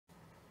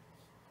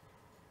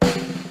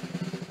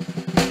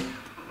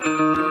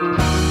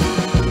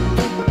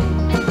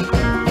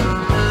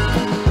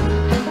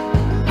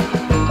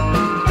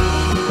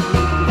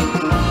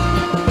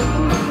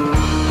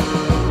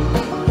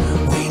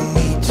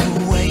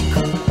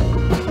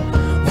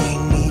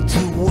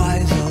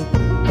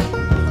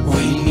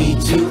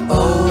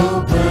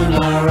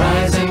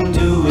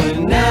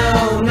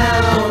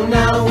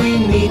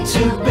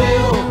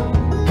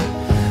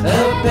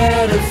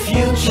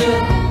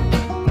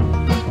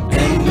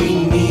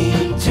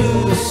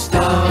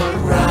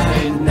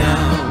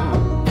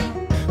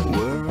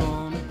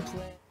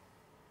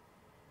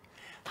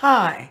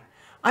Hi,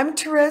 I'm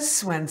Therese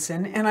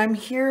Swenson, and I'm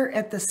here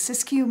at the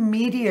Siskiyou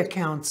Media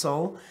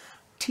Council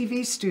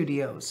TV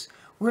studios.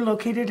 We're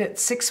located at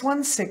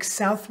 616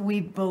 South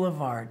Weed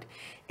Boulevard,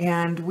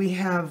 and we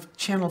have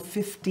Channel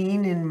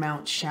 15 in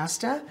Mount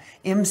Shasta,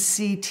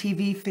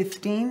 MCTV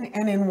 15,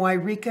 and in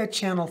Wairika,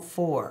 Channel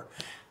 4.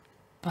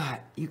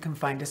 But you can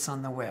find us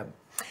on the web.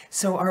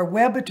 So our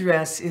web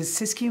address is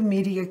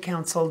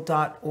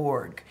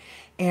siskiyouMediaCouncil.org,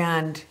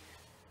 and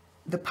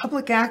the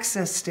public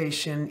access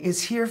station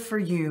is here for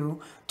you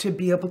to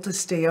be able to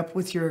stay up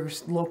with your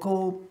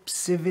local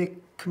civic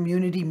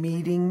community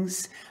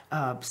meetings,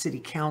 city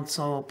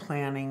council,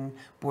 planning,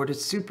 board of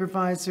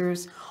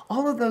supervisors.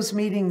 All of those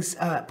meetings,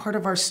 part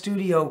of our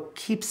studio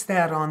keeps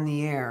that on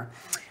the air.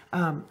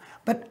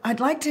 But I'd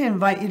like to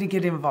invite you to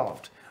get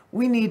involved.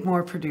 We need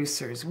more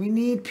producers. We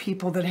need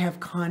people that have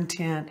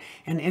content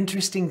and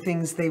interesting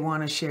things they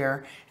want to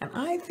share. And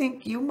I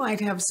think you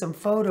might have some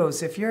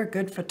photos. If you're a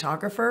good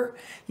photographer,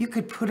 you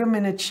could put them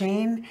in a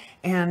chain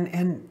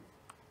and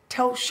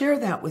share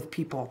that with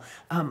people.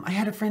 I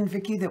had a friend,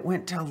 Vicki, that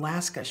went to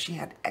Alaska. She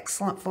had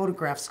excellent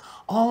photographs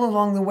all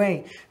along the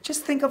way.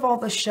 Just think of all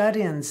the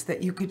shut-ins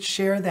that you could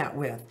share that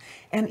with.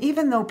 And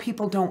even though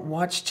people don't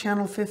watch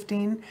Channel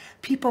 15,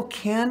 people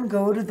can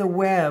go to the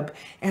web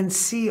and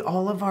see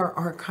all of our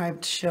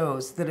archived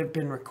shows that have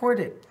been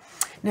recorded.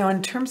 Now,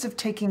 in terms of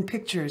taking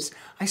pictures,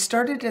 I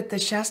started at the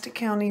Shasta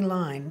County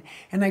line,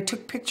 and I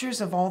took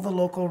pictures of all the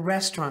local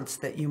restaurants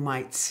that you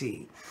might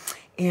see.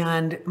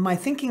 And my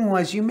thinking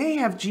was, you may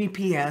have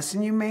GPS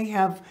and you may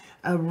have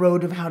a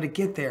road of how to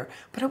get there,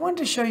 but I wanted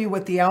to show you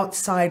what the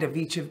outside of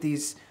each of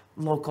these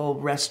local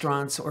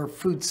restaurants or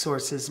food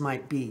sources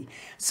might be.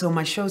 So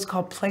my show is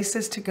called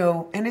Places to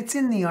Go, and it's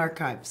in the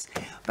archives.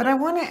 But I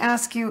want to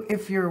ask you,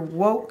 if you're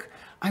woke,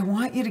 I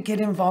want you to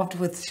get involved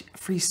with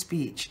free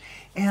speech.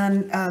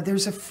 And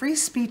there's a free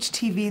speech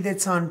TV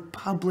that's on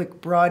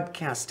public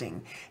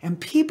broadcasting. And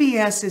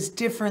PBS is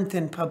different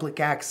than public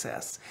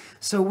access.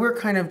 So we're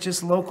kind of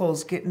just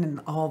locals getting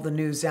all the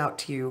news out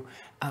to you.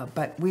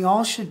 But we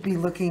all should be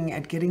looking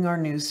at getting our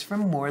news from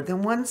more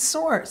than one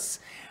source.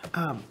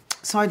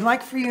 So I'd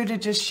like for you to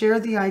just share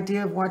the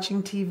idea of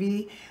watching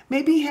TV.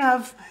 Maybe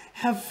have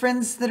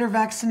friends that are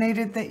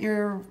vaccinated that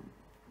you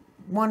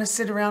want to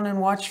sit around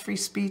and watch free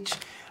speech.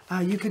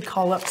 You could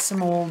call up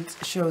some old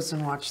shows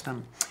and watch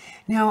them.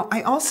 Now,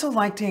 I also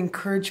like to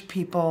encourage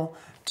people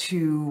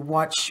to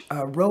watch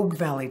Rogue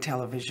Valley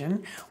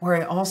Television, where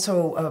I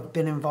also have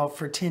been involved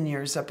for 10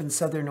 years up in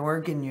Southern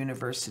Oregon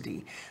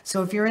University.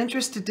 So if you're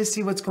interested to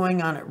see what's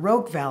going on at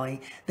Rogue Valley,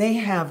 they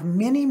have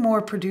many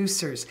more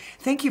producers.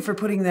 Thank you for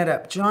putting that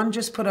up. John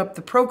just put up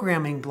the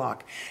programming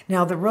block.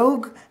 Now, the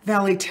Rogue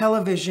Valley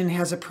Television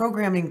has a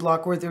programming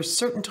block where there's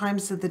certain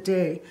times of the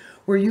day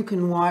where you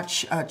can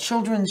watch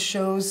children's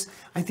shows.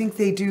 I think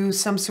they do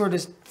some sort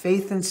of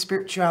faith and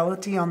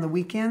spirituality on the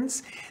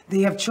weekends.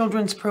 They have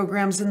children's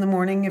programs in the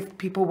morning. If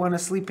people want to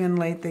sleep in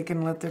late, they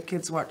can let their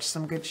kids watch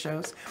some good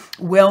shows.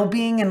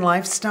 Well-being and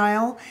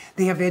lifestyle.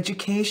 They have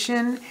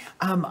education.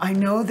 I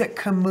know that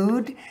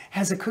Kamud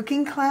has a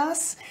cooking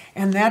class,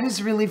 and that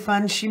is really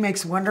fun. She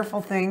makes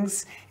wonderful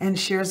things and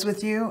shares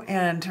with you,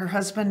 and her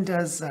husband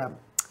does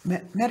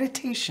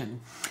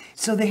meditation.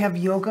 So they have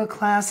yoga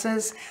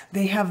classes.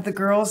 They have the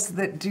girls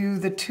that do,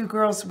 the two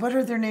girls, what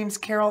are their names,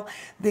 Carol?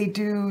 They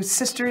do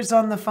Sisters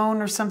on the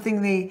Phone or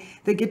something. They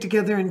get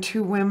together in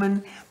two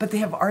women, but they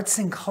have arts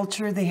and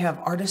culture. They have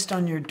Artist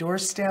on Your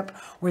Doorstep,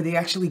 where they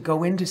actually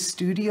go into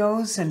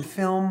studios and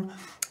film.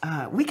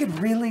 We could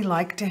really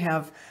like to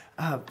have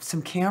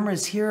some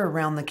cameras here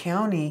around the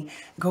county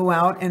go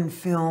out and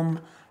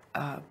film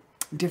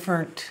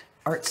different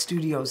art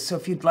studios. So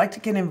if you'd like to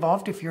get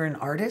involved, if you're an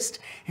artist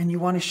and you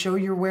want to show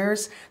your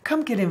wares,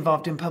 come get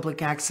involved in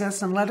public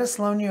access and let us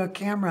loan you a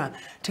camera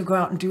to go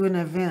out and do an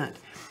event.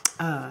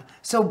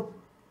 So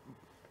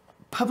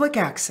public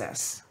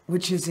access,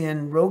 which is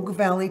in Rogue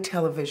Valley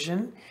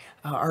Television,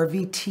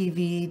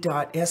 rvtv.sou.edu,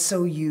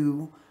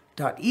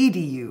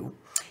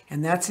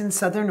 and that's in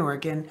Southern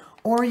Oregon,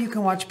 or you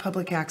can watch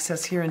public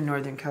access here in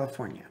Northern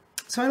California.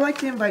 So I like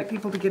to invite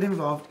people to get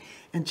involved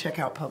and check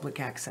out public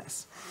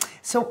access.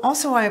 So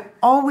also, I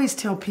always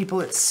tell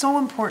people it's so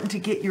important to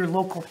get your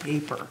local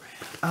paper.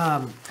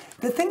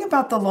 The thing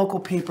about the local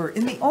paper,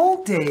 in the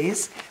old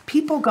days,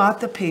 people got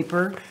the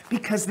paper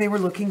because they were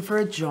looking for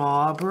a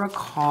job or a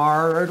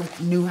car or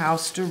a new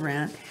house to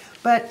rent.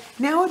 But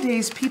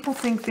nowadays, people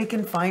think they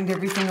can find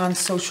everything on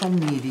social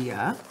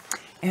media,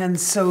 and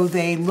so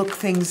they look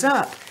things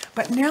up.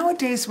 But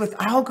nowadays with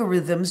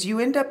algorithms, you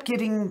end up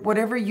getting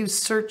whatever you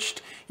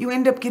searched, you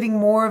end up getting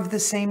more of the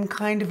same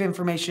kind of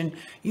information.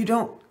 You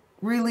don't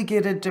really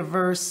get a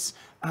diverse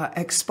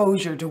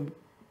exposure to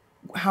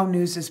how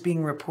news is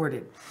being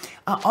reported.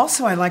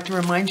 Also, I like to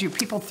remind you,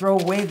 people throw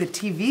away the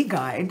TV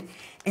guide,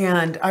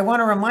 and I want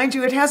to remind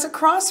you it has a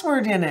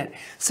crossword in it.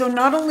 So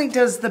not only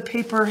does the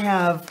paper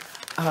have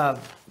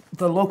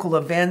the local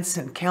events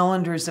and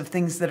calendars of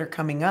things that are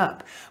coming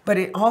up, but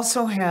it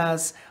also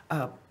has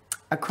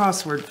a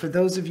crossword for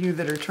those of you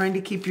that are trying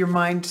to keep your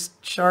mind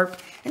sharp.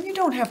 And you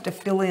don't have to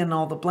fill in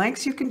all the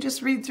blanks. You can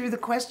just read through the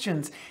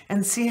questions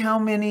and see how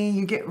many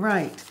you get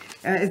right.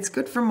 It's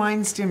good for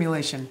mind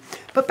stimulation.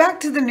 But back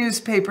to the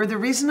newspaper, the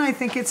reason I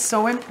think it's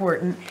so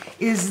important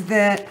is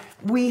that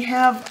we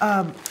have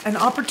an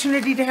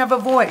opportunity to have a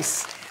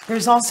voice.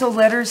 There's also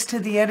letters to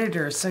the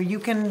editor, so you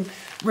can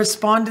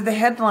respond to the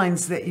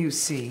headlines that you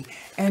see,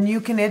 and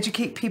you can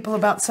educate people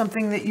about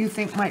something that you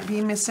think might be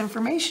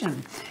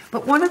misinformation.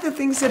 But one of the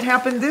things that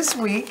happened this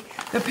week,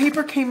 the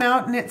paper came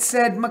out and it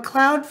said,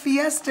 McLeod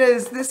Fiesta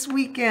is this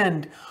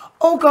weekend.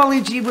 Oh,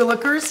 golly gee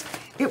willikers,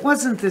 it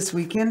wasn't this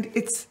weekend,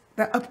 it's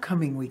the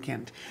upcoming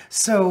weekend.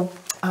 So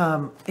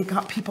it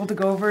got people to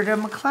go over to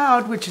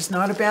McLeod, which is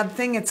not a bad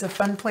thing. It's a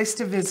fun place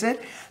to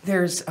visit.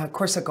 There's, of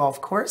course, a golf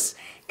course,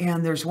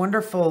 and there's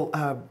wonderful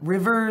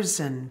rivers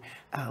and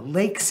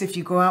lakes if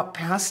you go out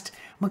past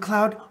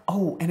McLeod.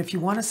 Oh, and if you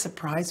want a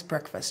surprise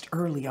breakfast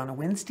early on a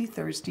Wednesday,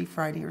 Thursday,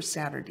 Friday, or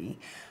Saturday,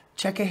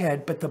 check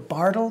ahead, but the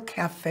Bartle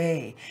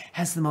Cafe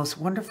has the most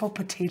wonderful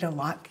potato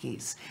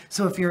latkes.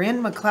 So if you're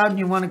in McLeod and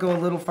you want to go a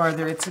little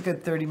farther, it's a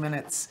good 30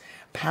 minutes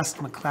past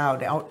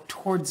McLeod. Out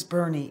towards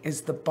Bernie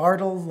is the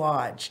Bartle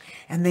Lodge,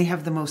 and they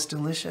have the most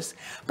delicious.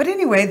 But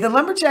anyway, the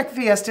Lumberjack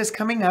Fiesta is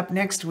coming up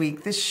next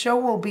week. This show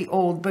will be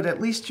old, but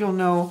at least you'll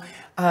know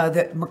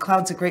that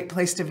McLeod's a great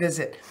place to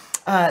visit.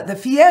 The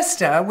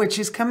Fiesta, which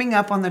is coming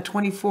up on the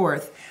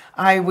 24th,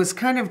 I was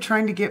kind of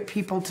trying to get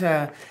people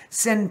to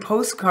send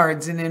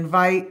postcards and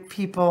invite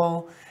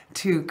people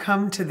to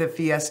come to the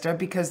Fiesta,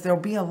 because there'll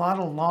be a lot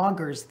of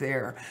loggers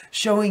there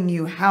showing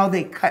you how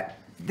they cut.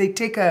 They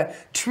take a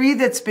tree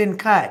that's been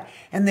cut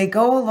and they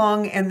go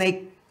along and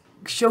they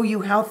show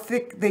you how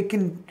thick they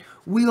can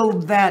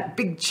wield that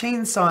big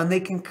chainsaw, and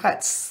they can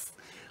cut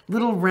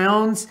little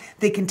rounds.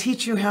 They can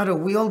teach you how to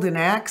wield an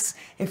axe.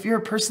 If you're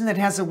a person that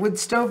has a wood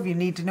stove, you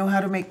need to know how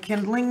to make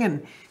kindling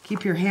and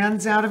keep your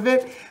hands out of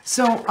it.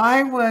 So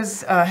I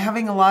was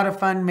having a lot of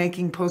fun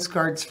making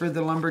postcards for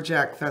the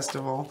Lumberjack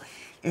Festival,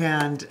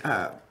 and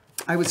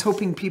I was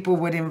hoping people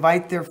would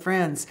invite their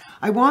friends.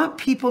 I want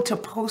people to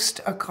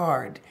post a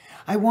card.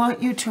 I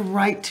want you to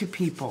write to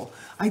people.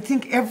 I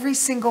think every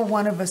single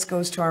one of us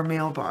goes to our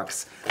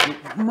mailbox,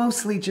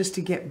 mostly just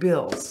to get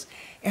bills.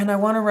 And I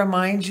want to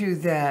remind you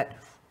that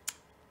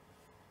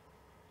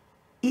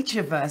each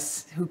of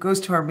us who goes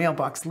to our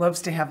mailbox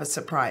loves to have a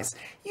surprise.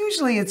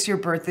 Usually it's your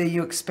birthday,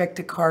 you expect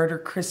a card, or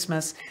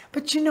Christmas,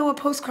 but you know, a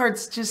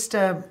postcard's just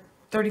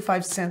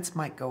 35 cents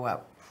might go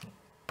up.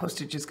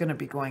 Postage is going to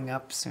be going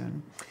up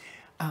soon.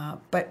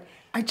 But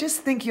I just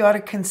think you ought to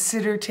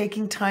consider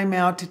taking time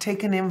out to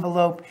take an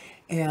envelope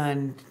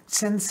and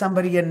send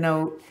somebody a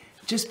note,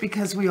 just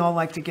because we all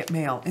like to get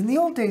mail. In the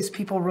old days,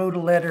 people wrote a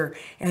letter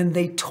and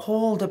they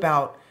told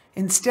about,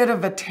 instead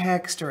of a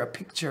text or a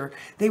picture,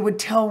 they would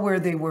tell where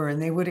they were, and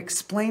they would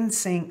explain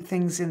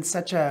things in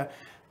such a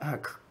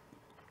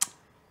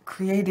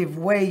creative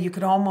way. You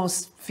could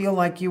almost feel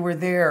like you were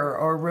there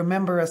or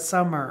remember a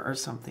summer or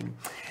something.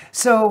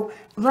 So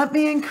let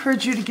me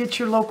encourage you to get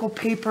your local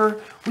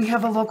paper. We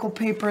have a local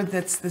paper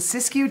that's the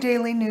Siskiyou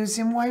Daily News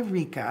in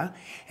Wairika.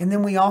 And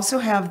then we also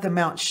have the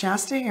Mount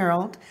Shasta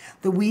Herald,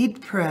 the Weed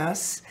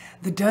Press,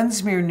 the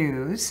Dunsmuir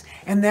News,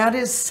 and that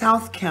is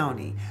South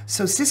County.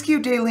 So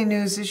Siskiyou Daily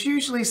News is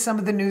usually some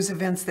of the news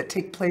events that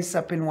take place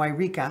up in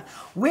Wairika,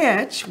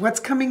 what's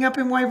coming up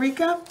in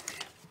Wairika?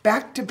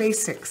 Back to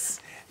Basics.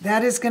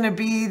 That is going to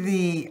be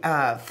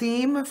the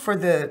theme for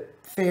the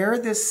fair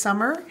this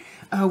summer.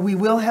 We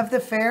will have the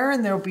fair,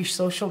 and there will be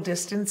social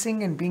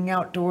distancing and being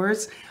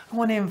outdoors. I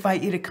want to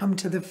invite you to come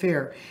to the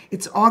fair.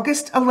 It's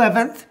August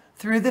 11th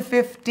through the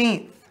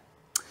 15th.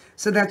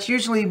 So that's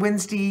usually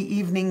Wednesday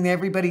evening.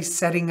 Everybody's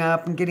setting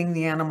up and getting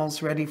the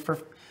animals ready for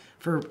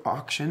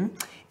auction.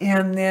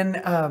 And then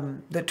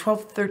the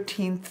 12th,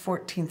 13th,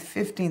 14th,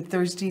 15th,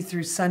 Thursday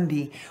through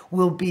Sunday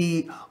will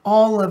be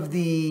all of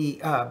the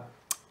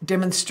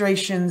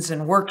demonstrations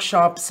and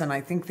workshops, and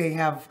I think they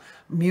have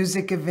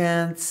music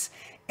events,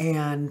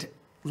 and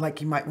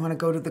like you might want to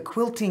go to the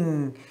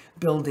quilting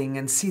building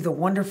and see the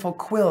wonderful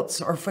quilts,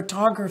 or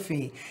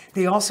photography.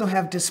 They also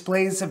have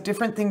displays of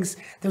different things.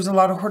 There's a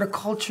lot of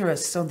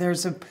horticulturists,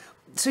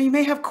 so you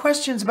may have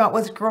questions about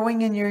what's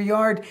growing in your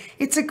yard.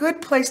 It's a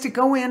good place to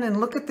go in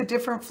and look at the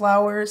different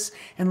flowers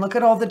and look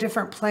at all the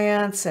different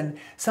plants and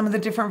some of the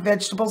different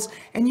vegetables.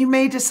 And you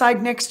may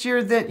decide next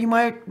year that you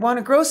might want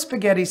to grow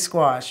spaghetti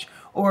squash,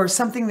 or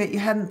something that you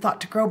hadn't thought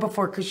to grow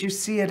before because you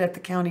see it at the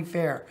county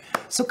fair.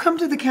 So come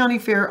to the county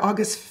fair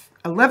August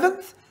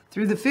 11th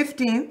through the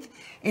 15th,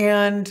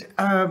 and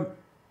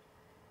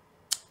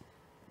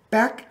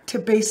Back to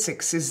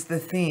basics is the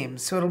theme.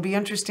 So it'll be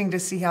interesting to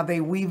see how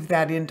they weave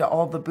that into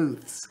all the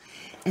booths.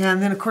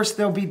 And then, of course,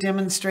 there'll be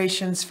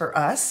demonstrations for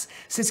us,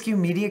 Siskiyou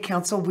Media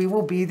Council. We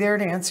will be there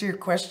to answer your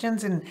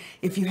questions. And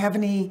if you have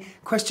any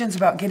questions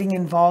about getting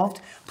involved,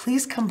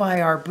 please come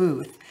by our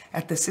booth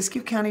at the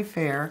Siskiyou County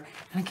Fair.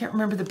 And I can't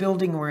remember the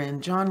building we're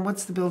in. John,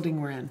 what's the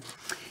building we're in?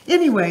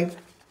 Anyway,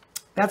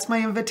 that's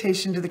my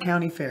invitation to the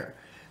county fair.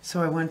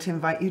 So I want to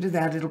invite you to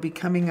that. It'll be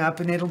coming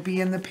up and it'll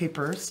be in the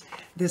papers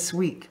this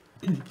week.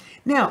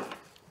 Now,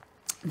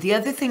 the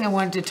other thing I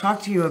wanted to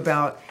talk to you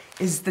about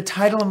is the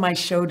title of my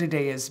show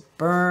today is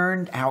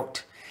Burned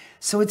Out.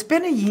 So it's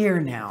been a year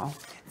now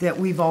that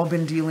we've all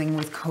been dealing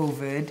with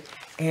COVID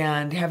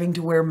and having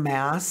to wear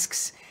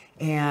masks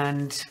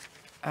and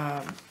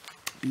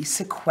be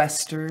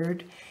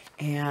sequestered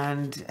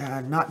and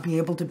not be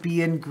able to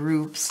be in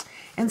groups.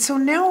 And so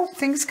now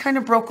things kind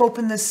of broke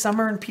open this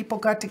summer and people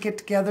got to get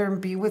together and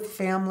be with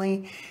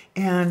family.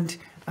 And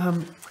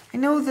I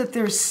know that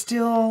there's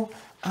still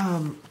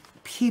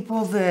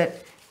people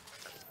that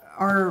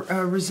are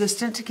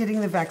resistant to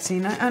getting the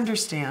vaccine. I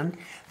understand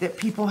that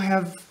people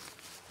have,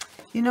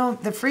 you know,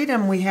 the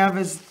freedom we have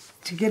is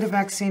to get a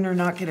vaccine or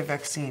not get a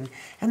vaccine.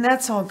 And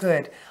that's all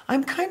good.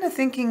 I'm kind of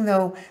thinking,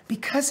 though,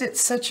 because it's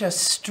such a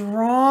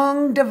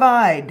strong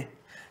divide,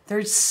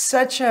 there's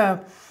such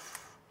a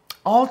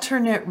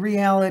alternate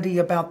reality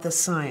about the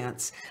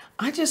science.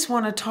 I just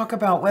want to talk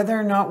about whether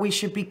or not we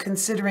should be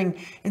considering,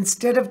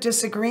 instead of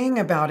disagreeing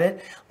about it,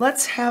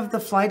 let's have the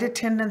flight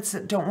attendants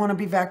that don't want to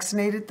be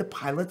vaccinated, the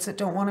pilots that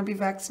don't want to be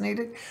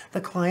vaccinated, the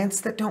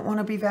clients that don't want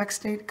to be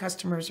vaccinated,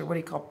 customers, or what do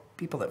you call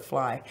people that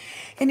fly?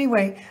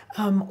 Anyway,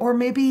 or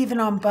maybe even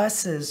on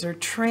buses or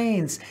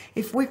trains.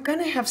 If we're going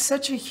to have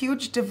such a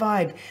huge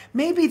divide,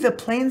 maybe the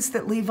planes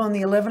that leave on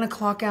the 11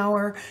 o'clock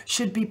hour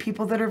should be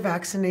people that are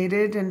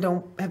vaccinated and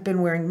don't have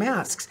been wearing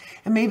masks.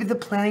 And maybe the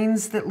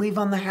planes that leave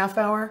on the half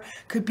hour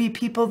could be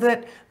people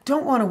that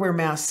don't want to wear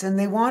masks and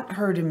they want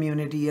herd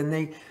immunity and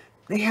they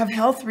have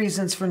health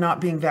reasons for not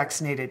being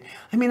vaccinated.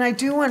 I mean, I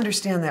do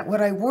understand that.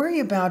 What I worry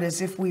about is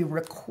if we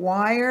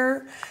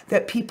require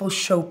that people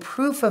show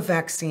proof of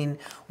vaccine.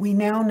 We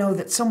now know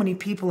that so many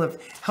people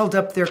have held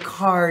up their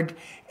card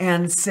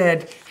and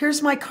said,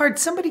 here's my card.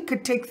 Somebody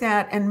could take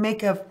that and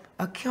make a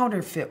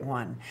counterfeit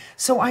one.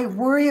 So I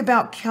worry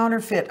about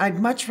counterfeit.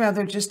 I'd much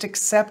rather just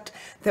accept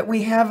that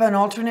we have an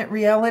alternate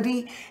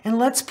reality and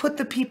let's put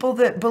the people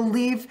that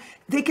believe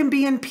they can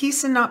be in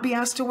peace and not be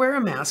asked to wear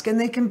a mask, and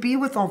they can be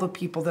with all the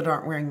people that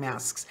aren't wearing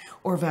masks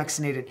or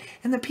vaccinated.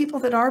 And the people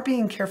that are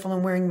being careful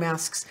and wearing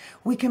masks,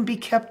 we can be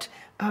kept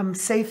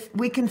safe.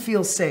 We can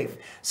feel safe.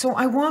 So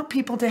I want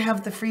people to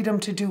have the freedom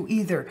to do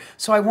either.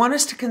 So I want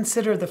us to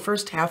consider the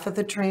first half of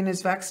the train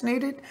is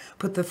vaccinated,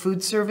 put the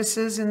food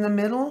services in the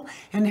middle,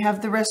 and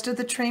have the rest of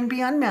the train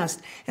be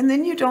unmasked. And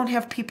then you don't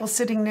have people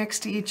sitting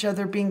next to each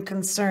other being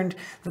concerned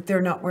that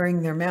they're not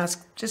wearing their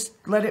mask. Just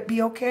let it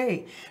be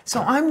okay.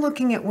 So I'm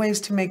looking at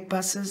ways to make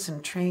buses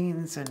and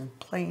trains and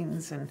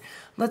planes, and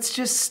let's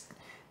just,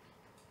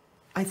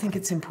 I think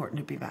it's important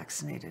to be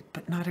vaccinated,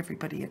 but not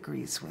everybody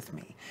agrees with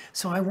me.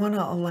 So I want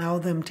to allow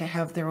them to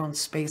have their own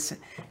space,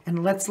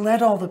 and let's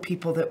let all the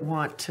people that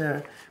want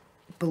to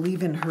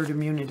believe in herd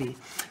immunity.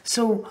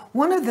 So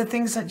one of the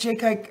things that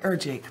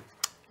Jake,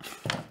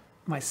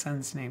 my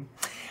son's name,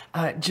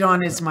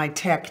 John is my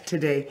tech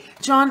today.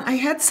 John, I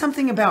had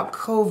something about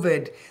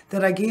COVID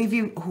that I gave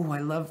you. Oh, I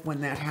love when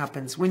that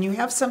happens. When you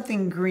have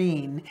something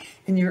green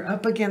and you're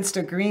up against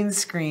a green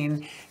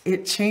screen,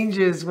 it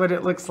changes what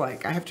it looks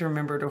like. I have to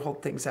remember to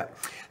hold things up.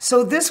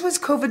 So this was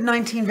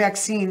COVID-19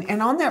 vaccine,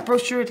 and on that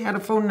brochure it had a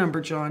phone number,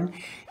 John.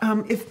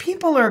 If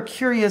people are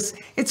curious,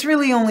 it's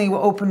really only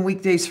open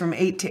weekdays from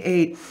 8 to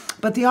 8,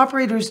 but the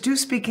operators do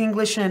speak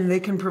English and they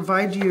can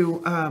provide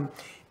you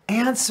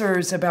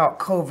answers about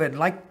COVID,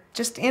 like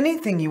just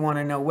anything you want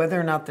to know, whether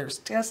or not there's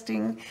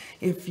testing,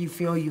 if you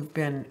feel you've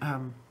been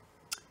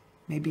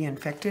maybe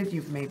infected,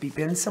 you've maybe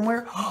been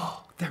somewhere.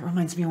 Oh, that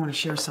reminds me, I want to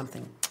share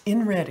something.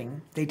 In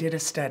Reading, they did a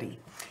study.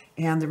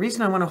 And the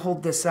reason I want to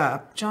hold this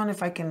up, John,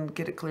 if I can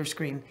get a clear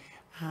screen,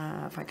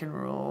 if I can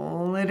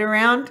roll it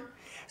around.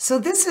 So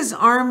this is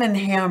Arm &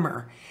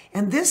 Hammer,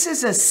 and this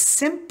is a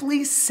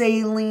simply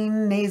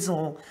saline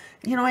nasal.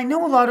 You know, I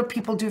know a lot of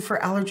people do for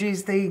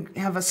allergies. They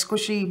have a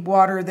squishy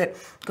water that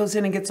goes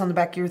in and gets on the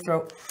back of your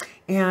throat.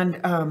 And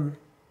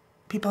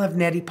people have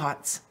neti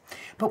pots.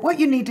 But what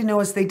you need to know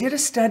is they did a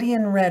study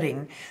in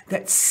Reading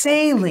that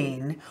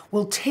saline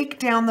will take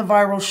down the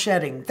viral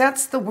shedding.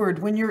 That's the word.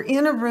 When you're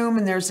in a room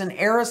and there's an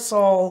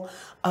aerosol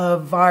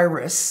of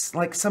virus,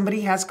 like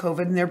somebody has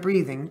COVID and they're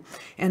breathing,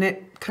 and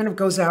it kind of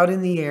goes out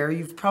in the air.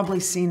 You've probably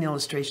seen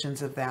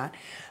illustrations of that.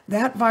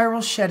 That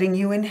viral shedding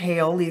you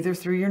inhale either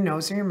through your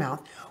nose or your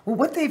mouth. Well,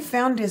 what they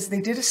found is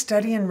they did a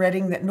study in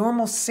Reading that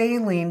normal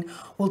saline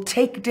will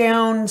take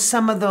down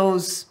some of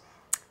those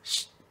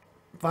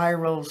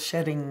viral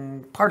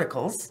shedding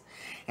particles.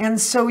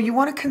 And so you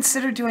want to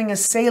consider doing a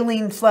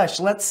saline flush.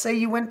 Let's say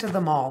you went to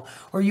the mall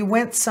or you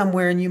went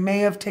somewhere and you may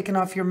have taken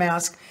off your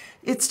mask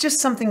It's just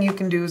something you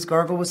can do is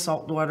gargle with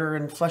salt water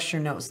and flush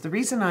your nose. The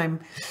reason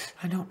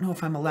I don't know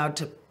if I'm allowed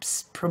to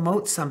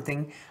promote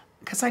something,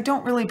 because I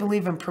don't really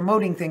believe in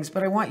promoting things,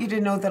 but I want you to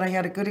know that I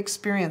had a good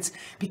experience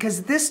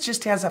because this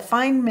just has a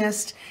fine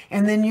mist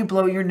and then you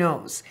blow your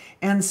nose.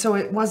 And so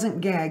it wasn't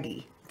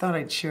gaggy. Thought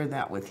I'd share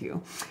that with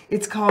you.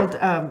 It's called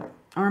Arm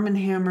 &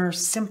 Hammer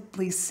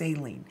Simply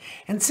Saline.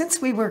 And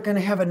since we were going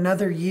to have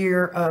another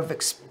year of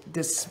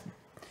this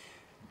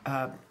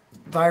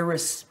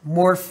virus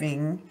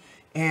morphing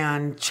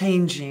and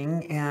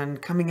changing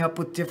and coming up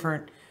with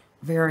different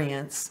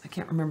variants. I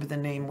can't remember the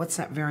name. What's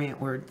that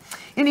variant word?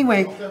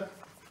 Anyway, Delta.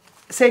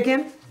 Say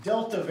again?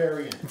 Delta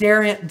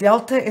variant.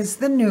 Delta is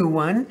the new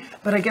one,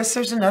 but I guess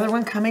there's another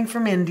one coming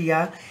from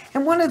India.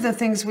 And one of the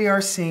things we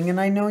are seeing, and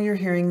I know you're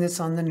hearing this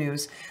on the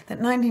news, that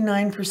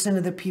 99%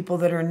 of the people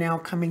that are now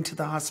coming to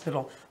the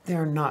hospital,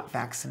 they're not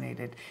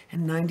vaccinated.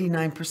 And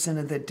 99%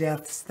 of the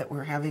deaths that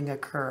we're having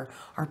occur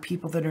are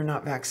people that are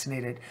not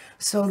vaccinated.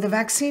 So the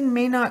vaccine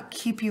may not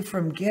keep you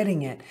from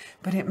getting it,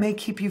 but it may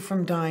keep you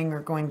from dying or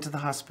going to the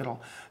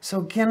hospital. So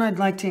again, I'd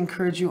like to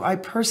encourage you. I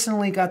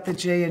personally got the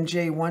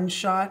J&J 1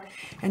 shot,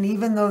 and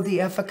even though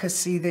the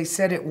efficacy, they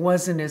said it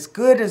wasn't as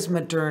good as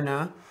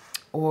Moderna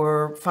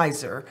or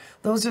Pfizer,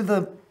 those are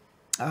the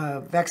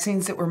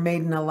vaccines that were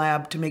made in a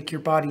lab to make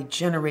your body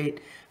generate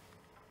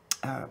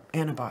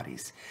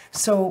antibodies.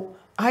 So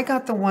I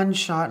got the 1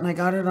 shot and I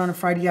got it on a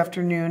Friday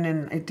afternoon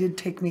and it did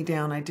take me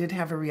down. I did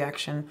have a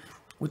reaction,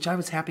 which I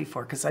was happy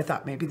for because I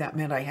thought maybe that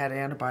meant I had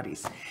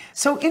antibodies.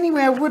 So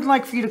anyway, I would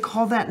like for you to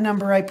call that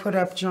number I put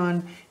up,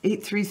 John,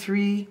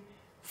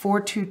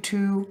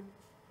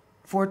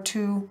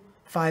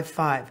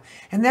 833-422-4255.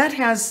 And that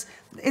has,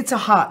 it's a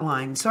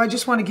hotline. So I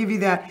just want to give you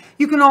that.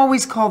 You can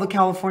always call the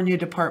California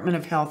Department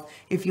of Health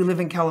if you live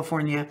in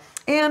California.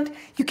 And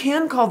you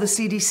can call the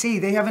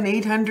CDC. They have an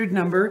 800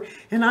 number.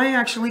 And I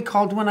actually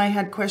called when I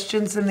had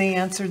questions and they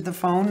answered the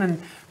phone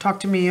and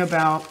talked to me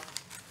about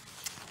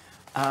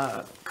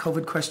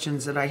COVID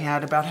questions that I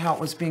had about how it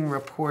was being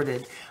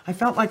reported. I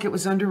felt like it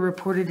was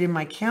underreported in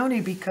my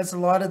county because a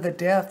lot of the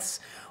deaths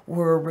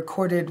were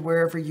recorded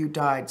wherever you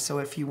died. So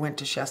if you went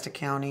to Shasta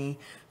County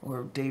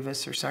or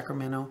Davis or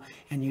Sacramento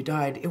and you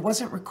died, it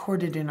wasn't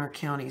recorded in our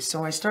county.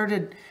 So I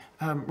started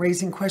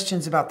raising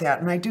questions about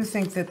that. And I do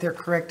think that they're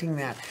correcting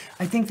that.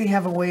 I think they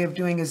have a way of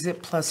doing a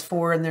zip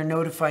 +4 and they're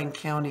notifying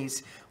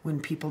counties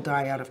when people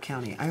die out of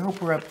county. I hope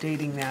we're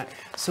updating that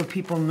so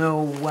people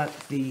know what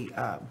the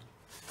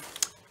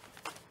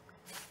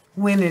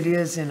when it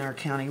is in our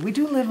county. We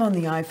do live on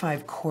the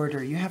I-5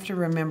 corridor. You have to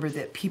remember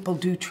that people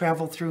do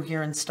travel through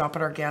here and stop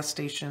at our gas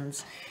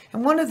stations.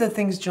 And one of the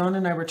things John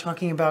and I were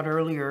talking about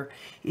earlier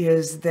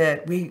is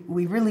that we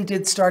really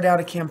did start out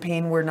a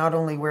campaign where not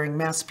only wearing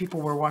masks, people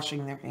were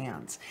washing their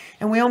hands.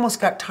 And we almost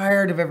got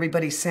tired of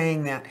everybody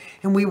saying that.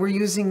 And we were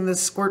using the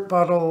squirt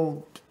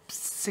bottle,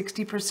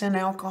 60%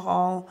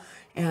 alcohol,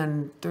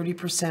 and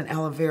 30%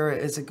 aloe vera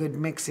is a good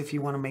mix if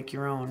you want to make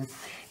your own.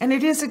 And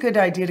it is a good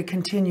idea to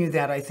continue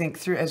that, I think,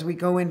 through as we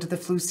go into the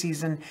flu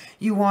season.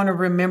 You want to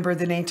remember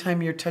that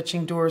anytime you're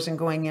touching doors and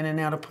going in and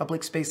out of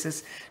public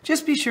spaces,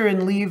 just be sure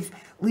and leave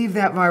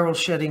that viral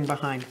shedding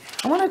behind.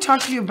 I want to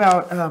talk to you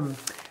about,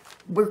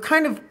 we're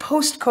kind of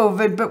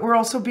post-COVID, but we're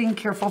also being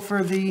careful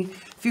for the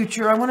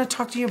future. I want to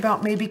talk to you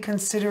about maybe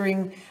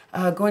considering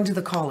going to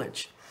the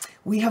college.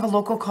 We have a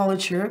local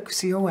college here at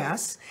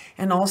COS,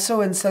 and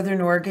also in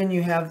Southern Oregon,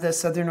 you have the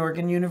Southern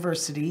Oregon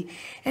University.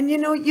 And you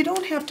know, you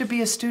don't have to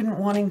be a student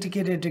wanting to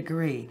get a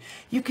degree.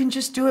 You can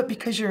just do it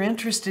because you're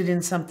interested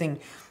in something.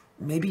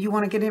 Maybe you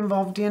want to get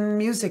involved in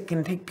music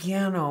and take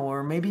piano,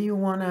 or maybe you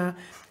want to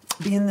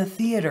be in the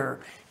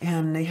theater,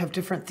 and they have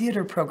different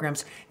theater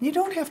programs. You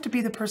don't have to be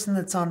the person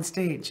that's on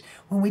stage.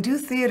 When we do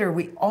theater,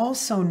 we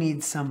also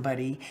need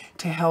somebody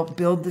to help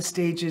build the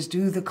stages,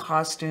 do the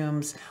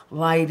costumes,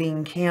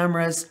 lighting,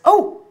 cameras.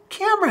 Oh,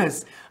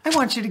 cameras! I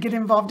want you to get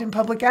involved in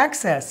public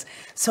access.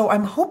 So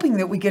I'm hoping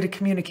that we get a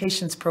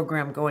communications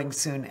program going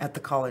soon at the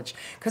college,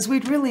 because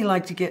we'd really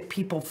like to get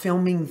people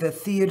filming the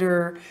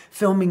theater,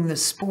 filming the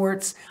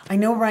sports. I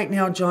know right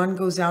now John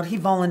goes out, he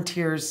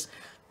volunteers.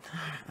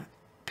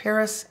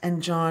 Paris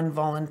and John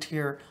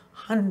volunteer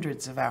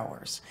hundreds of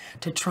hours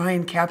to try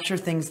and capture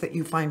things that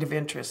you find of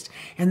interest.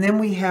 And then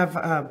we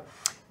have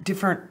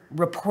different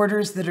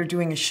reporters that are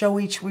doing a show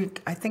each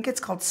week. I think it's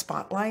called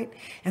Spotlight,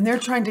 and they're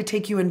trying to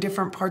take you in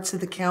different parts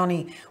of the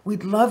county.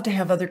 We'd love to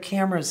have other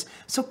cameras.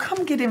 So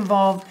come get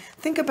involved.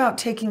 Think about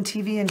taking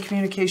TV and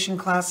communication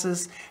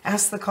classes.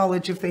 Ask the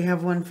college if they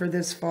have one for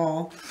this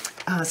fall.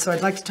 So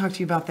I'd like to talk to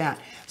you about that.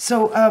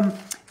 So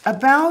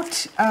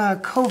about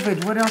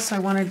COVID, what else I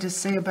wanted to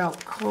say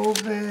about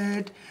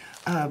COVID?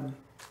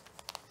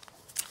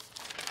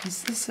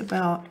 Is this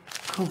about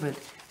COVID?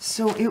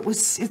 So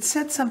it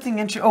said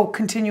something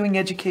continuing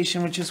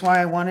education, which is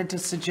why I wanted to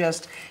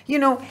suggest, you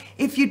know,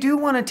 if you do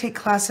want to take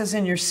classes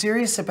and you're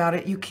serious about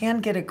it, you can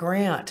get a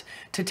grant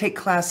to take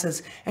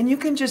classes, and you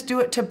can just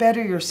do it to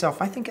better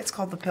yourself. I think it's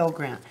called the Pell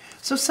Grant.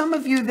 So some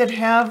of you that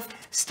have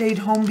stayed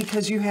home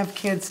because you have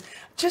kids,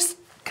 just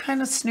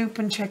kind of snoop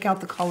and check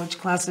out the college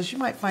classes. You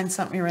might find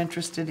something you're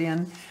interested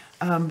in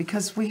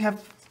because we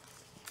have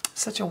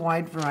such a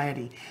wide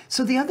variety.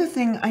 So the other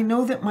thing, I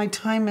know that my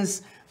time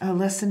is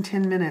less than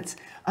 10 minutes.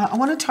 I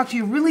want to talk to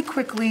you really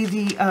quickly.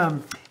 The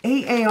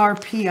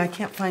AARP, I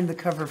can't find the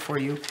cover for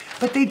you,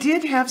 but they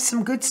did have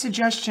some good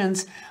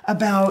suggestions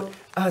about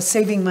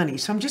saving money.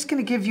 So I'm just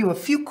going to give you a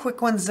few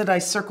quick ones that I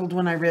circled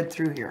when I read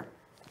through here.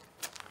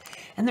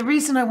 And the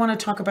reason I want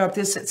to talk about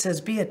this, it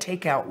says, be a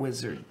takeout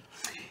wizard.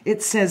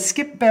 It says,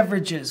 skip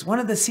beverages. One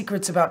of the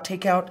secrets about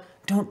takeout,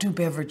 don't do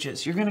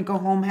beverages. You're going to go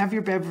home, have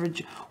your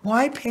beverage.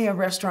 Why pay a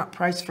restaurant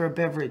price for a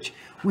beverage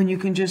when you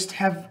can just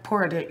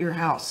pour it at your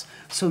house?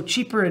 So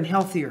cheaper and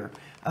healthier.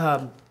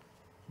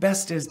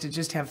 Best is to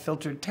just have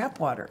filtered tap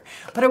water.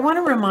 But I want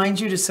to remind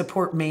you to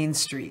support Main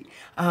Street.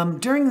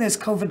 During this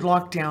COVID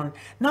lockdown,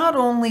 not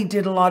only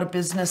did a lot of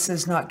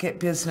businesses not get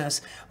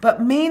business,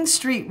 but Main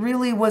Street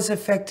really was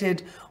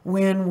affected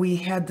when we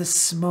had the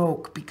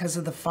smoke because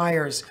of the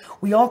fires.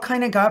 We all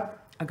kind of got,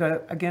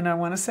 again, I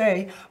want to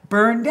say,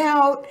 burned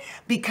out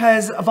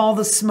because of all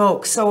the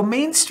smoke. So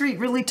Main Street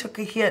really took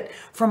a hit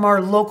from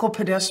our local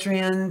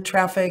pedestrian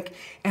traffic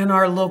and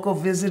our local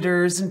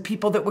visitors and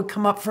people that would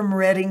come up from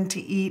Reading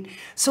to eat.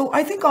 So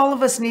I think all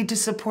of us need to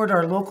support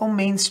our local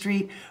Main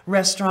Street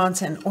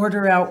restaurants and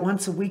order out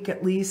once a week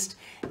at least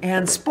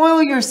and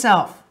spoil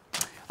yourself.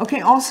 Okay,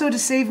 also to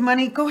save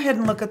money, go ahead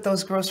and look at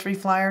those grocery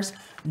flyers.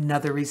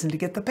 Another reason to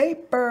get the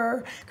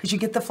paper, because you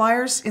get the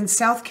flyers in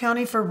South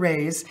County for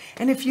Ray's.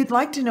 And if you'd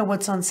like to know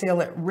what's on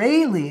sale at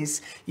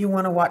Rayleigh's, you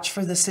want to watch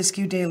for the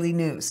Siskiyou Daily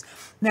News.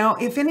 Now,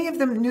 if any of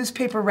the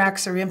newspaper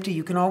racks are empty,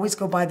 you can always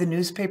go by the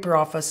newspaper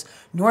office,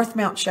 North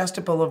Mount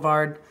Shasta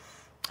Boulevard,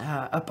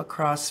 up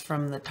across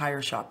from the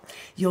tire shop.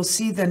 You'll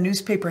see the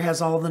newspaper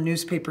has all the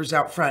newspapers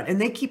out front,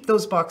 and they keep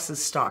those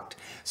boxes stocked.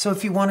 So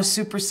if you want a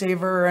Super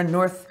Saver or a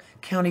North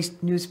County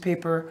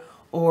newspaper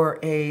or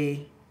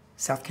a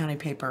South County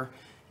paper,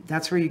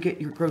 that's where you get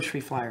your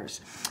grocery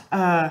flyers.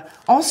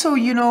 Also,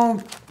 you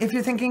know, if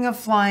you're thinking of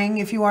flying,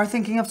 if you are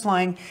thinking of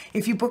flying,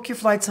 if you book your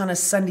flights on a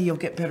Sunday, you'll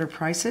get better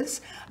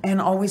prices,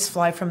 and always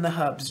fly from the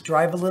hubs.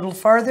 Drive a little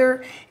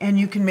farther, and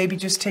you can maybe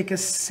just take a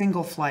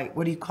single flight.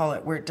 What do you call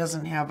it? Where it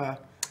doesn't have a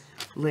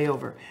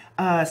layover.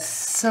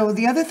 So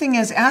the other thing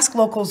is ask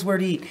locals where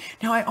to eat.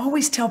 Now, I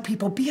always tell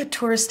people, be a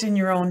tourist in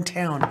your own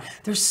town.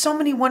 There's so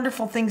many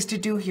wonderful things to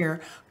do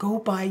here. Go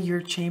by your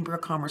Chamber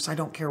of Commerce. I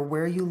don't care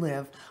where you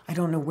live. I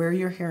don't know where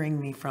you're hearing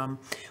me from,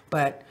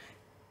 but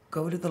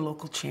go to the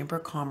local Chamber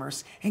of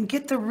Commerce and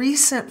get the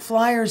recent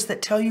flyers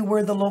that tell you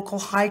where the local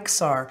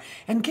hikes are,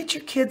 and get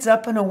your kids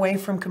up and away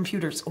from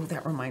computers. Oh,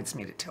 that reminds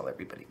me to tell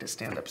everybody to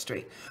stand up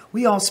straight.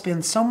 We all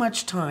spend so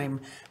much time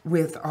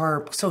with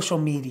our social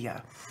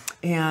media,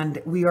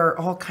 and we are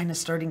all kind of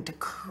starting to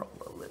curl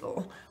a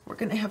little. We're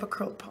going to have a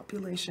curled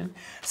population.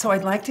 So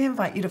I'd like to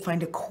invite you to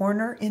find a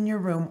corner in your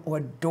room or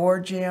a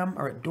door jamb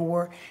or a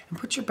door and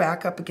put your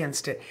back up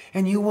against it.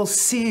 And you will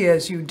see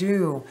as you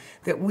do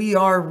that we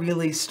are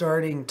really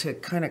starting to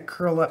kind of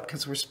curl up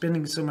because we're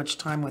spending so much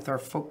time with our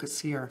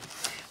focus here.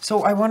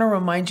 So I want to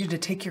remind you to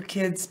take your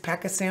kids,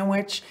 pack a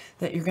sandwich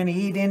that you're going to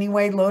eat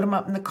anyway, load them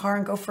up in the car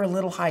and go for a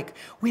little hike.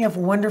 We have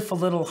a wonderful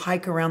little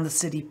hike around the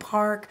city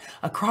park,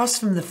 across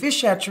from the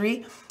fish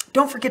hatchery.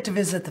 Don't forget to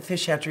visit the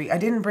fish hatchery. I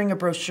didn't bring a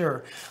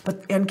brochure,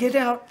 and get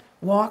out,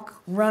 walk,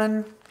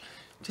 run,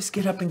 just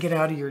get up and get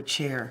out of your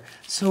chair.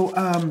 So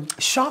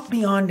shop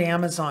beyond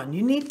Amazon.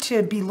 You need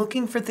to be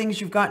looking for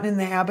things. You've gotten in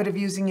the habit of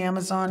using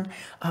Amazon.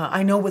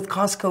 I know with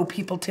Costco,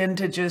 people tend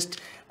to just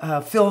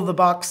fill the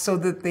box so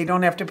that they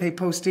don't have to pay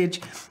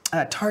postage.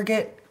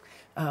 Target,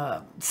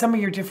 some of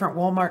your different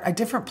Walmart,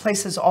 different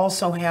places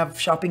also have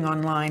shopping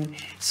online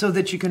so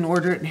that you can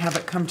order it and have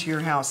it come to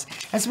your house.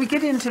 As we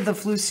get into the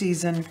flu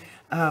season,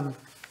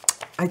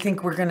 I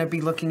think we're going to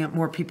be looking at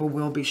more people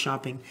will be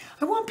shopping.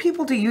 I want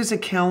people to use a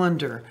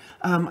calendar.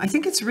 I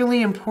think it's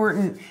really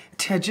important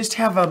to just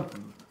have a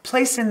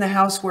place in the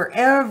house where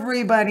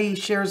everybody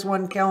shares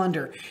one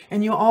calendar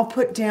and you all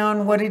put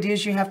down what it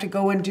is you have to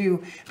go and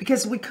do,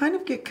 because we kind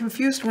of get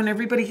confused when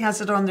everybody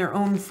has it on their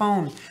own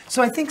phone.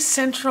 So I think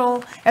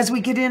central, as we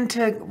get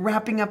into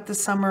wrapping up the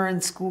summer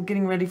and school,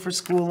 getting ready for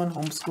school and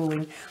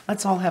homeschooling,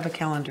 let's all have a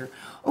calendar.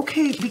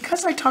 Okay,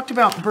 because I talked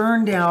about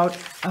burned out,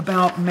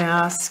 about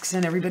masks,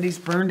 and everybody's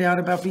burned out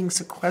about being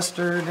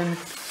sequestered, and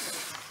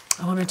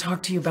I want to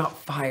talk to you about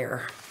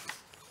fire.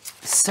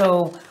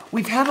 So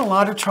we've had a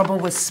lot of trouble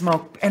with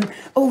smoke. And,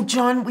 oh,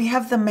 John, we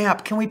have the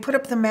map. Can we put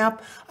up the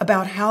map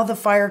about how the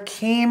fire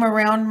came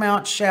around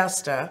Mount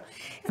Shasta?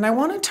 And I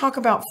want to talk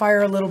about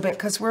fire a little bit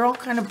because we're all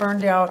kind of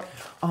burned out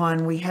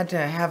on, we had to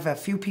have a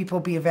few people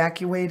be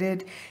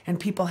evacuated and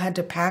people had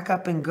to pack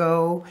up and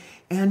go.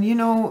 And you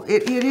know,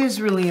 it is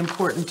really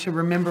important to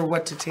remember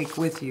what to take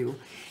with you.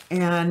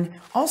 And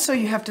also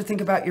you have to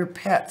think about your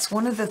pets.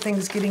 One of the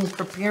things getting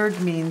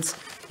prepared means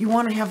you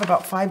want to have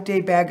about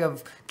 5-day bag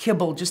of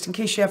kibble just in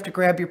case you have to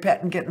grab your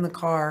pet and get in the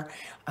car.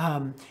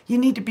 You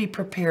need to be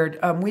prepared.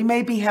 We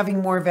may be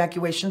having more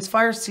evacuations.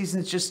 Fire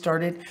season's just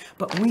started,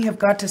 but we have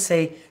got to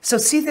say, so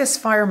see this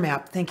fire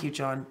map. Thank you,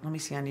 John. Let me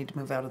see, I need to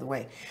move out of the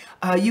way.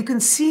 You can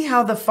see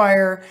how the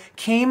fire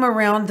came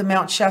around the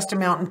Mount Shasta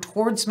mountain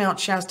towards Mount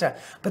Shasta,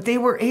 but they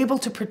were able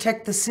to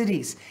protect the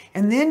cities.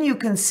 And then you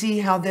can see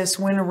how this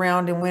went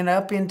around and went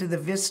up into the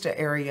Vista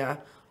area.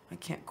 I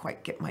can't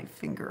quite get my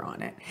finger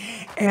on it.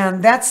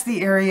 And that's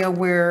the area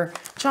where,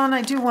 John,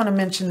 I do want to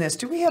mention this.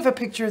 Do we have a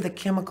picture of the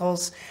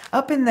chemicals?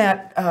 Up in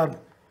that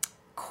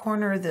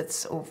corner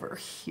that's over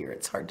here,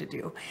 it's hard to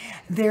do,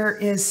 there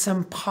is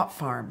some pot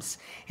farms.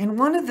 And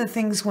one of the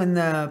things when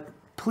the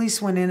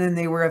police went in and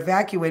they were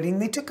evacuating,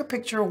 they took a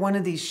picture of one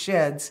of these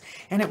sheds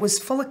and it was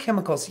full of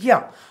chemicals.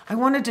 Yeah, I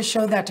wanted to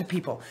show that to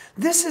people.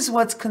 This is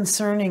what's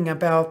concerning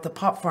about the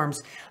pot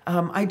farms.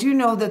 I do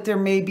know that there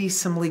may be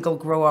some legal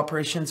grow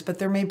operations, but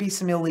there may be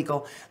some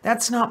illegal.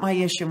 That's not my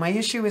issue. My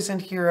issue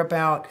isn't here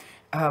about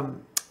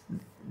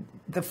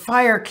the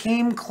fire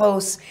came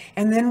close,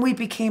 and then we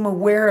became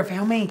aware of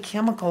how many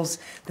chemicals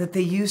that they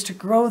use to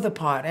grow the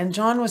pot. And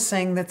John was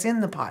saying that's in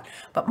the pot.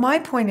 But my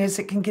point is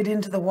it can get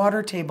into the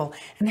water table.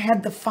 And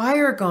had the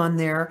fire gone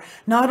there,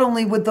 not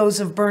only would those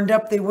have burned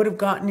up, they would have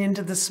gotten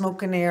into the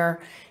smoke and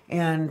air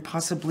and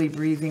possibly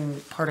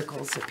breathing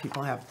particles that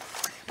people have.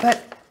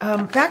 But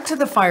back to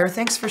the fire.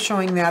 Thanks for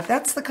showing that.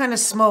 That's the kind of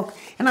smoke.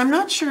 And I'm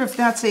not sure if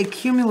that's a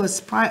cumulus,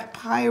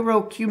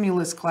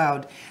 pyrocumulus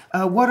cloud.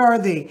 What are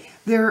they?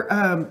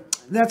 They're...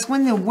 That's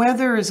when the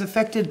weather is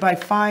affected by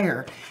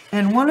fire.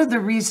 And one of the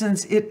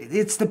reasons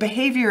it's the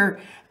behavior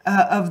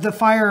of the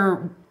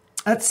fire.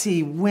 Let's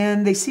see,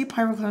 when they see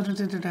pyrocloud,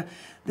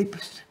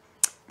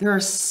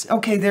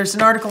 there's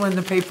an article in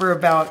the paper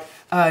about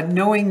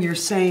knowing your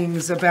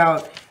sayings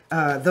about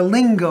the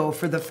lingo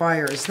for the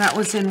fires. That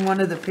was in one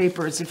of the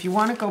papers. If you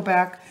want to go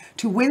back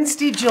to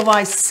Wednesday,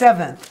 July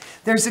 7th,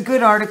 there's a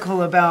good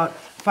article about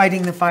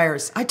fighting the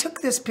fires. I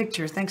took this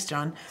picture, thanks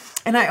John,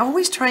 and I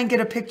always try and get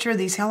a picture of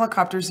these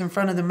helicopters in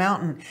front of the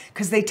mountain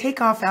because they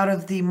take off out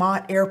of the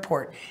Mott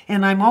Airport.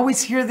 And I'm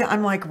always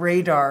I'm like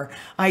radar.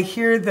 I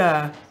hear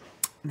the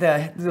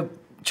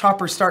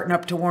chopper starting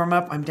up to warm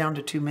up. I'm down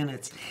to 2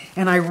 minutes.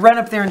 And I run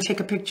up there and take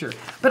a picture.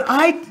 But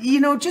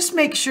just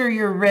make sure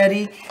you're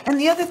ready. And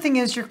the other thing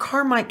is your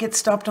car might get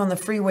stopped on the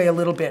freeway a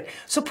little bit.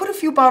 So put a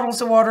few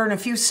bottles of water and a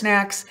few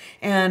snacks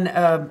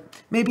and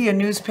maybe a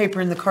newspaper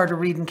in the car to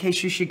read in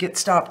case you should get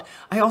stopped.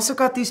 I also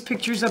got these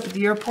pictures up at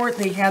the airport.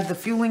 They had the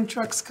fueling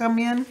trucks come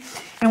in.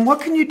 And what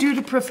can you do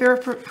to prepare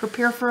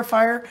for a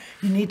fire?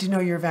 You need to know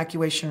your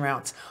evacuation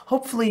routes.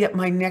 Hopefully at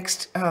my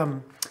next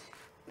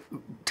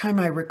time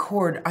I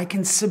record, I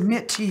can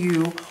submit to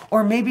you,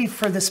 or maybe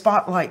for the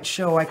spotlight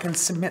show, I can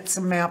submit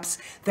some maps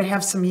that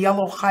have some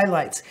yellow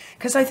highlights,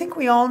 because I think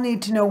we all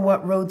need to know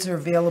what roads are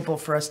available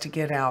for us to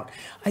get out.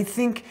 I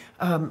think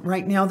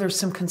right now there's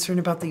some concern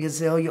about the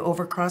Azalea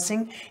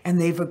overcrossing, and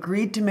they've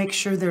agreed to make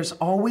sure there's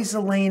always a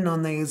lane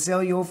on the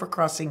Azalea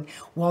overcrossing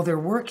while they're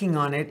working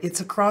on it. It's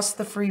across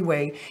the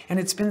freeway, and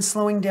it's been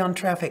slowing down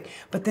traffic.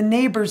 But the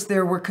neighbors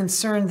there were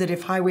concerned that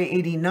if Highway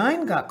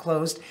 89 got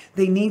closed,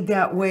 they need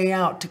that way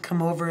out to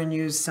come over and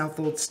use South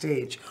Old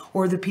Stage.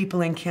 Or the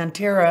people in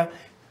Cantera,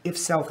 if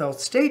South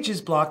Old Stage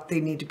is blocked, they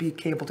need to be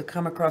able to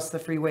come across the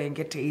freeway and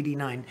get to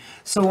 89.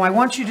 So I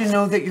want you to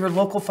know that your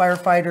local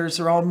firefighters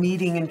are all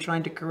meeting and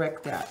trying to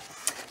correct that.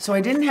 So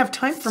I didn't have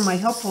time for my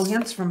helpful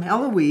hints from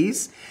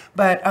Eloise,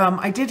 but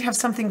I did have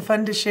something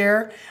fun to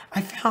share. I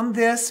found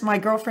this. My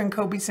girlfriend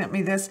Kobe sent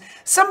me this.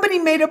 Somebody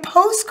made a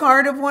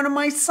postcard of one of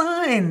my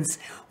signs.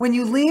 When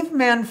you leave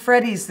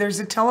Manfredi's, there's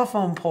a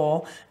telephone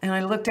pole, and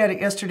I looked at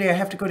it yesterday. I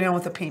have to go down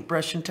with a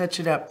paintbrush and touch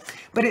it up.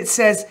 But it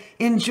says,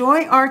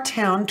 "Enjoy our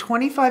town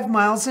 25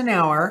 miles an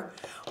hour.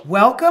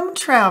 Welcome,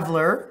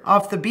 traveler,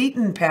 off the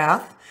beaten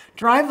path.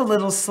 Drive a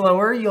little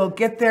slower, you'll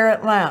get there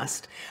at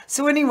last."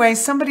 So anyway,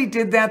 somebody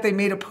did that. They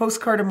made a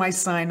postcard of my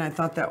sign. I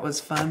thought that was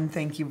fun.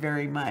 Thank you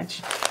very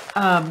much.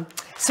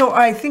 So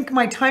I think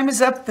my time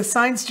is up. The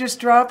signs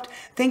just dropped.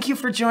 Thank you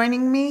for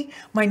joining me.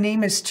 My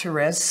name is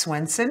Therese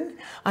Swenson.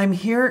 I'm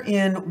here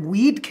in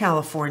Weed,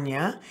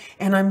 California,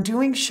 and I'm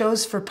doing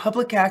shows for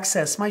public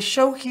access. My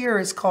show here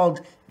is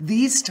called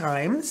These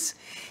Times.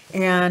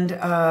 And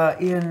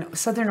in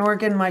Southern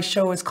Oregon, my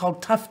show is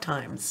called Tough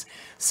Times.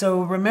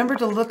 So remember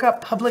to look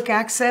up public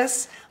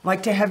access. I'd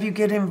like to have you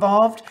get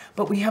involved,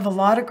 but we have a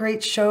lot of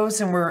great shows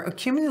and we're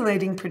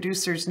accumulating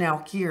producers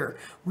now here.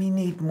 We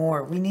need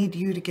more. We need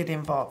you to get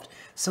involved.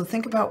 So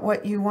think about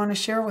what you want to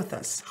share with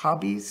us.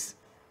 Hobbies.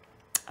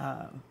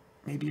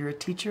 Maybe you're a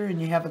teacher and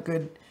you have a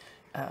good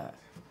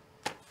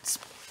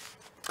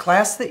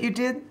class that you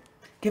did.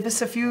 Give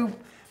us a few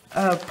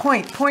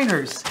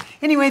pointers.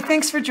 Anyway,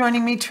 thanks for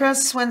joining me,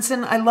 Therese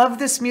Swenson. I love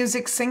this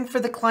music, Sing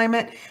for the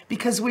Climate,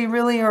 because we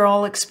really are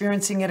all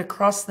experiencing it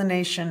across the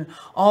nation,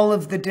 all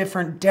of the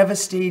different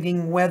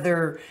devastating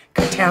weather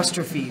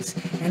catastrophes.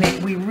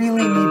 And we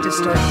really need to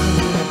start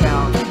thinking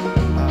about